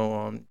they, Right.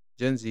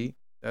 Gen Z,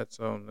 that's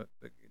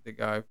the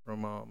guy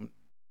from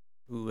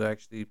who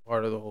actually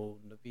part of the whole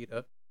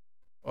Nvidia.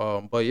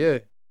 But yeah,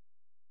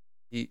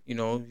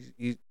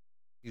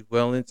 he's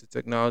well into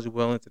technology,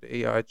 well into the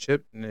AI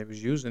chip, and he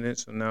was using it.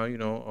 So now, you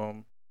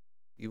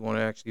want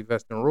to actually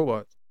invest in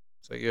robots.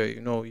 So yeah,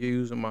 you're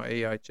using my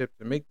AI chip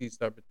to make these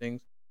type of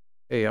things.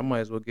 Hey, I might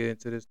as well get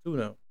into this too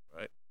now.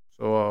 Right.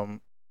 So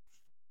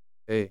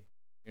hey,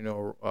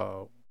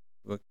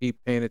 we'll keep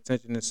paying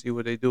attention and see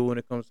what they do when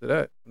it comes to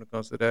that. When it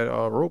comes to that,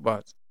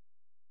 robots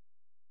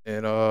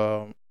and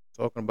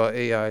talking about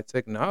AI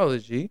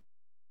technology,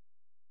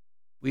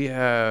 we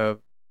have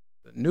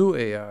the new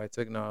AI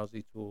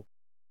technology tool,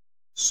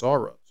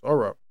 Sora,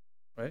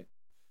 right?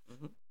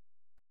 Hmm.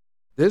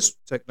 This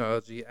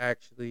technology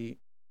actually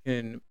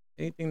can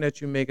anything that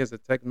you make as a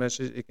text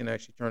message, it can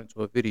actually turn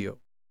into a video.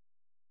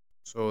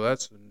 So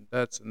that's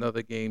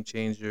another game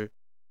changer.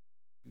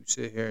 You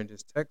sit here and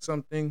just text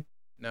something.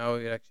 Now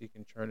it actually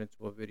can turn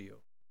into a video,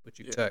 but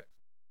you Yeah. text.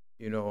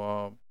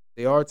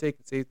 They are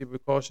taking safety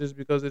precautions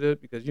because of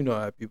it. Because you know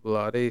how people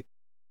are. They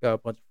got a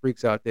bunch of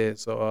freaks out there,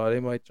 so they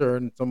might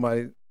turn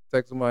somebody,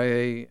 text somebody,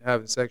 hey,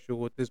 having sexual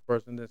with this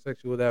person, then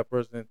sexual with that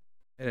person,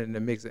 and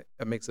then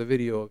it makes a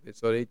video of it.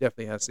 So they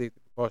definitely have safety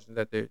precautions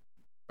that they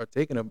are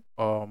taking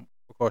a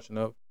precaution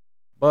of.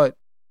 But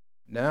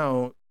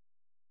now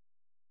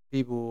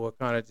people are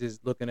kind of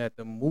just looking at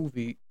the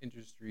movie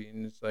industry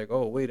and it's like,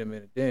 oh, wait a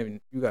minute, damn,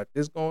 you got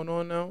this going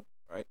on now.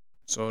 Right.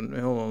 So hold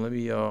on, let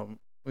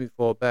me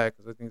fall back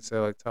because I think say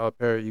like Tyler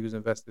Perry, he was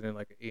invested in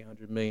like an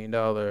 $800 million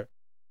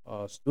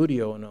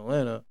studio in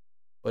Atlanta,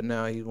 but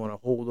now he want to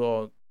hold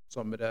on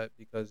some of that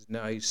because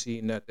now he's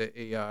seeing that the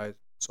AI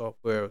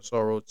software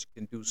Sorrow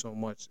can do so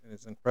much and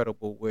it's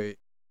incredible. Where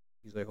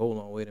he's like, hold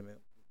on, wait a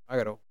minute, I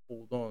gotta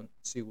hold on and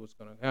see what's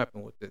gonna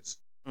happen with this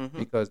Hmm.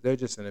 because they're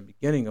just in the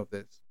beginning of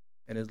this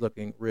and it's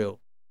looking real.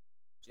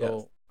 Yes.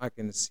 So I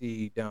can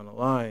see down the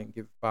line,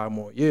 give it 5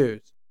 more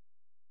years,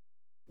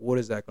 what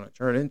is that going to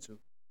turn into?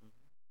 Hmm.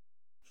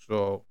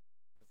 So,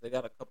 They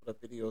got a couple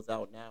of videos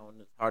out now, and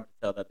it's hard to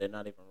tell that they're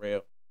not even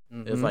real.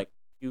 There's mm-hmm, like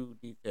few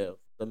details.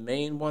 The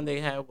main one they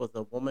had was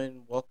a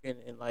woman walking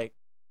in like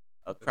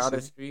a the crowded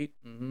city, street,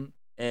 mm-hmm,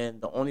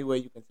 and the only way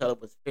you can tell it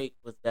was fake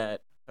was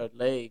that her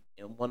leg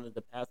and one of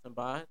the passing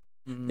by,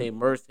 mm-hmm, they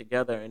merged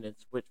together and then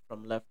switched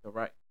from left to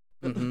right.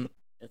 mm-hmm.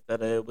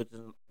 Instead of it, which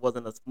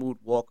wasn't a smooth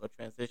walk or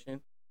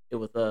transition, it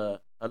was her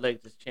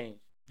leg just changed.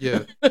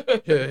 Yeah,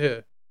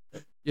 yeah.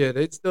 Yeah,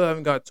 they still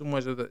haven't got too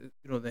much of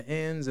the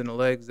hands and the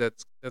legs.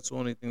 That's the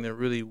only thing they're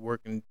really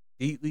working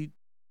deeply.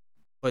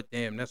 But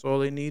damn, that's all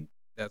they need.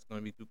 That's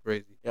gonna be too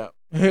crazy. Yeah,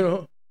 You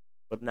know,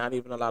 but not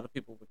even a lot of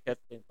people would catch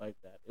things like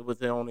that. It was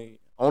the only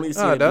seen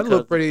ah, it that because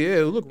look pretty. Yeah,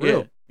 it look yeah.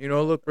 real. It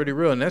look pretty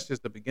real, and that's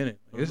just the beginning.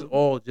 Like, this is Hmm.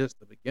 all just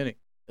the beginning.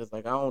 It's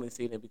like I only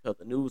seen it because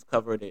the news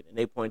covered it and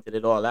they pointed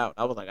it all out.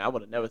 I was like, I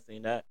would have never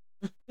seen that.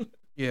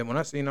 Yeah, when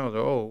I seen, it, I was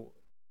like, oh,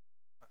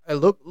 I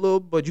looked a little,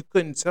 but you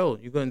couldn't tell.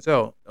 You couldn't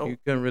tell. No. You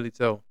couldn't really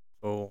tell.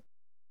 So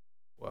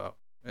wow,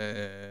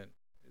 and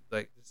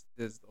like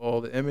this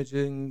all the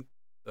imaging,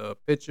 the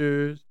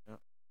pictures Yeah.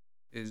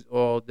 is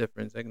all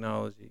different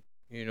technology.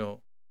 You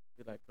know.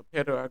 Be like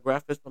compared to our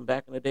graphics from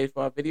back in the day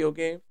for our video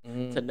games to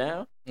Mm-hmm.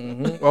 now.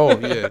 Mm-hmm. Oh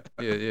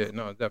yeah.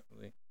 No,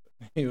 definitely.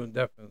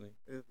 Definitely.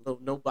 There's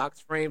no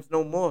box frames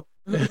no more.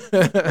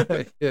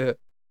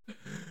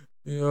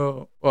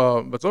 Yeah.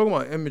 But talking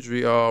about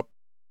imagery,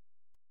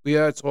 we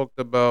had talked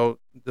about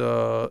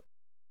the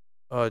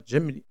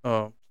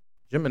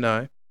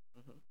Gemini.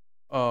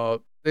 Hmm.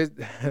 They,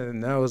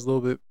 now it's a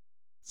little bit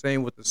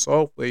same with the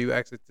software. You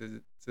asked it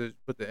to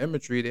put the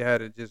imagery. They had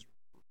to just.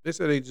 They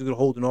said they just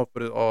holding off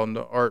for on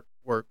the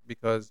artwork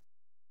because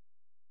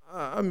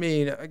I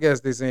mean, I guess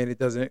they're saying it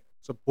doesn't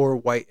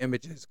support white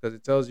images because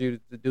it tells you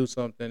to do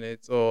something.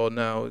 It's all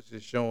now. It's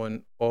just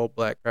showing all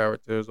black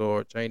characters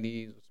or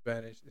Chinese or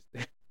Spanish.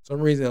 Some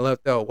reason it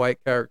left out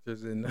white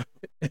characters and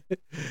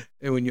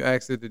and when you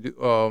ask it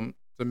to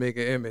make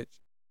an image.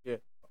 Yeah.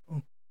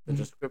 The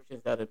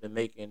descriptions that have been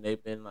making,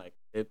 they've been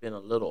a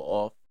little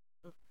off.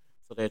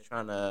 So they're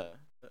trying to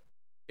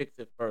fix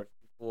it first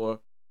before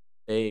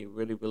they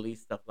really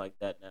release stuff like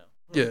that now.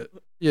 Yeah,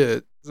 yeah.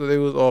 So they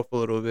was off a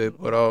little bit,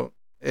 but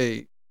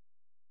hey,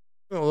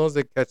 as long as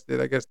they catch it,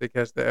 I guess they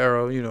catch the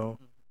arrow.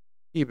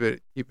 Keep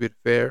it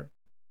fair.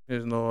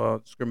 There's no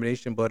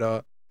discrimination,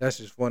 but that's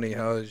just funny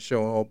how it's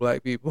showing all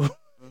black people.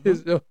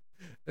 It's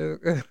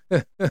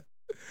Mhm.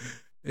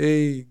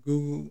 hey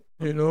Google,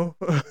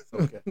 It's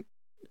okay.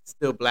 It's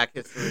still Black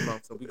History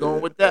Month, so we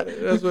going with that.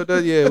 That's what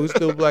that. Yeah, we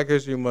still Black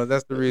History Month.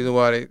 That's the reason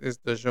why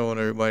they're showing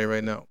everybody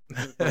right now.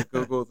 Like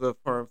Google's a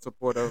firm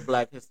supporter of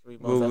Black History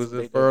Month. That's Google's what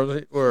a they do.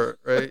 firm word,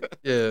 right?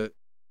 Yeah,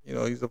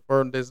 he's a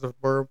firm. There's a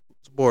firm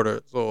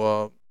supporter.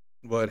 So,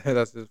 but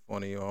that's just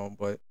funny,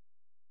 but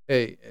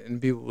hey, and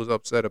people was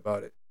upset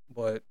about it,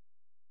 but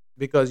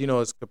because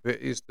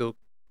it's still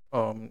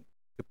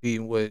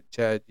competing with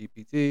Chat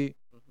GPT.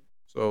 Mhm.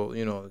 So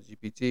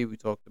GPT, we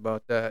talked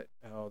about that,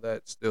 how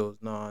that still is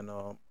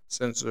non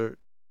censored,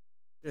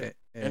 Yeah,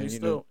 and and you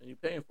know. you're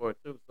paying for it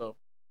too. So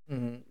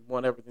Mhm. you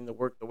want everything to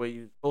work the way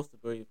you're supposed to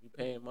be. If you're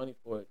paying money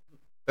for it,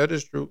 That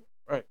is true.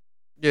 right,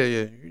 Yeah,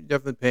 yeah, you're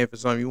definitely paying for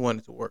something you want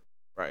it to work.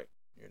 right.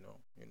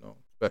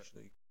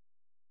 Especially.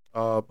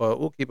 But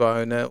we'll keep an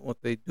eye on that once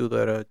they do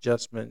that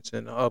adjustments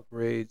and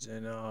upgrades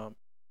and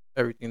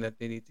everything that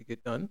they need to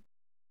get done.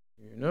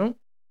 You know,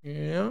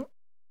 yeah.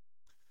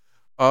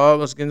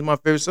 Let's get into my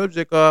favorite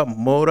subject.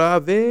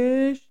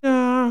 Motivation.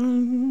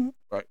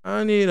 Right.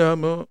 I need a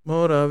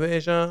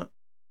motivation.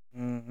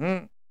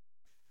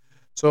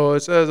 So it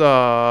says,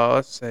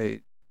 let's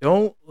say,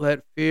 don't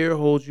let fear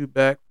hold you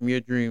back from your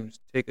dreams.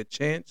 Take a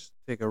chance,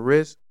 take a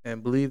risk,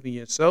 and believe in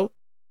yourself.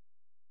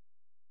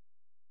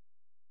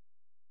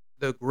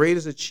 The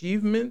greatest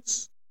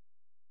achievements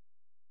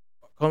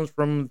comes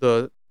from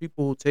the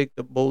people who take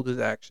the boldest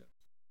action.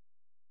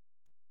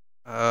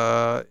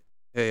 Uh,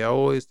 hey, I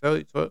always tell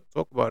you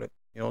talk about it.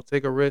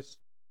 Take a risk.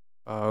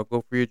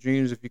 Go for your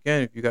dreams if you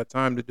can. If you got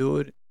time to do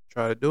it,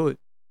 try to do it.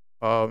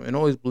 And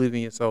always believe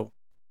in yourself.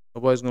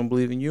 Nobody's gonna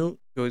believe in you.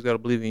 You always gotta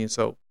believe in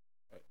yourself.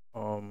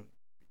 Um,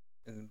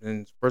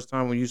 and first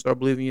time when you start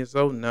believing in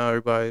yourself, now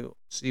everybody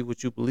see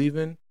what you believe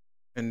in,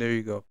 and there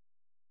you go.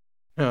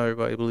 Now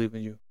everybody believe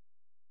in you.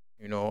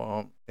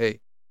 Hey,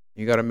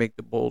 you gotta make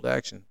the bold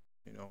action.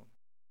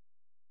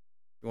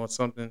 You want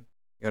something,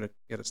 you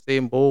gotta stay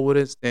in bold with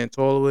it, stand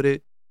tall with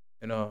it,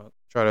 and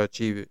try to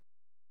achieve it.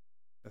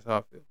 That's how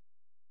I feel.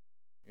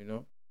 You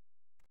know.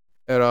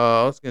 And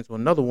let's get into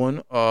another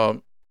one.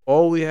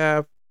 All we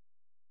have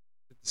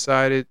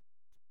decided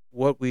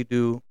what we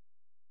do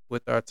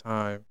with our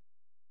time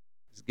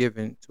is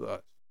given to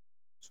us.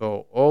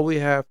 So all we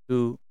have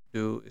to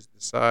do is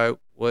decide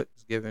what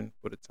is given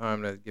for the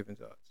time that is given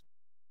to us.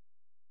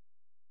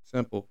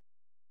 Simple,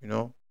 you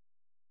know.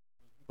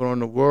 But on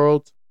the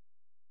world,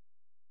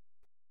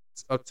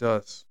 it's up to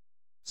us.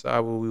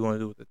 Decide what we want to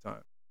do with the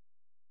time,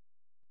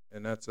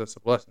 and that's just a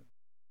blessing.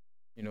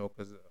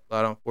 Because a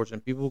lot of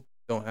unfortunate people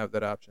don't have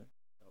that option.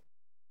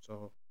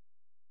 So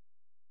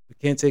we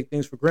can't take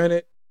things for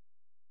granted,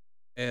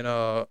 and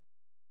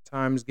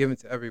time is given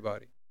to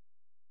everybody,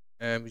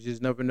 and we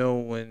just never know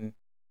when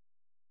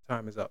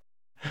time is up.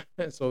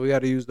 So we got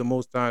to use the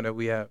most time that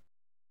we have.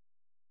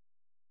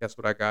 That's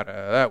what I got out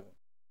of that one.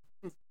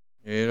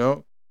 You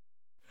know.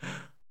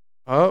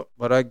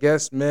 But I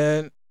guess,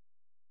 man,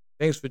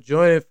 thanks for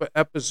joining for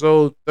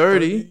episode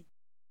 30.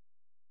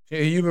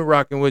 You've been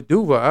rocking with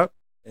Duvop.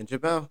 And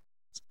Jabel.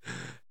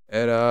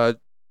 And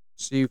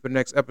see you for the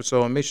next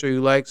episode. And make sure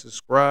you like,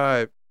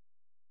 subscribe,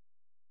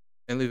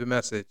 and leave a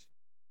message.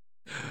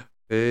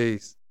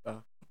 Peace. I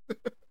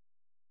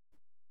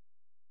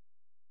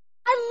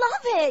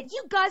love it.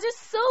 You guys are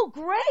so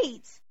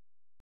great.